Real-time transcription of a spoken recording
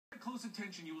close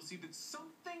attention, you will see that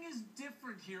something is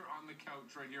different here on the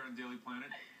couch right here on Daily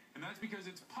Planet. And that's because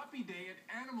it's Puppy Day at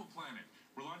Animal Planet.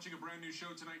 We're launching a brand new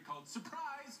show tonight called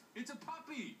Surprise, It's a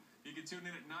Puppy. You can tune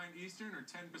in at 9 Eastern or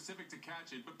 10 Pacific to catch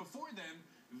it. But before then,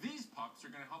 these pups are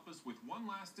going to help us with one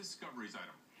last Discoveries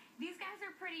item. These guys are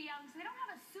pretty young, so they don't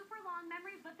have a super long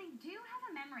memory, but they do have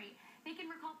a memory. They can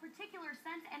recall particular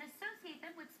scents and associate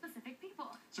them with specific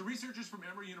people. So researchers from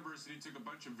Emory University took a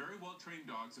bunch of very well-trained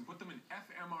dogs and put them in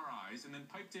fMRIs and then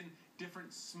piped in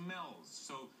different smells.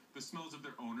 So the smells of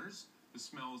their owners, the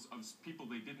smells of people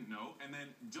they didn't know, and then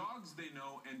dogs they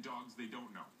know and dogs they don't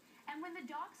know. And when the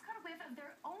dogs caught a whiff of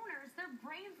their owners, their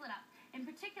brains lit up. In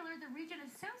particular, the region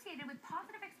associated with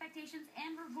positive expectations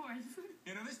and rewards.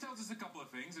 You know, this tells us a couple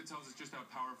of things. It tells us just how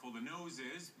powerful the nose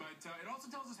is, but it also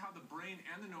tells us how the brain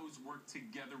and the nose work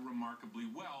together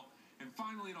remarkably well. And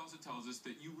finally, it also tells us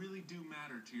that you really do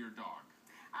matter to your dog.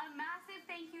 A massive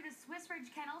thank you to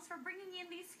Swissridge Kennels for bringing in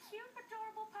these cute,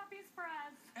 adorable puppies for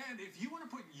us. And if you want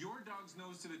to put your dog's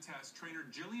nose to the test, trainer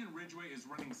Jillian Ridgway is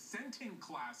running scenting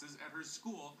classes at her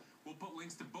school. We'll put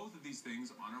links to both of these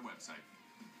things on our website.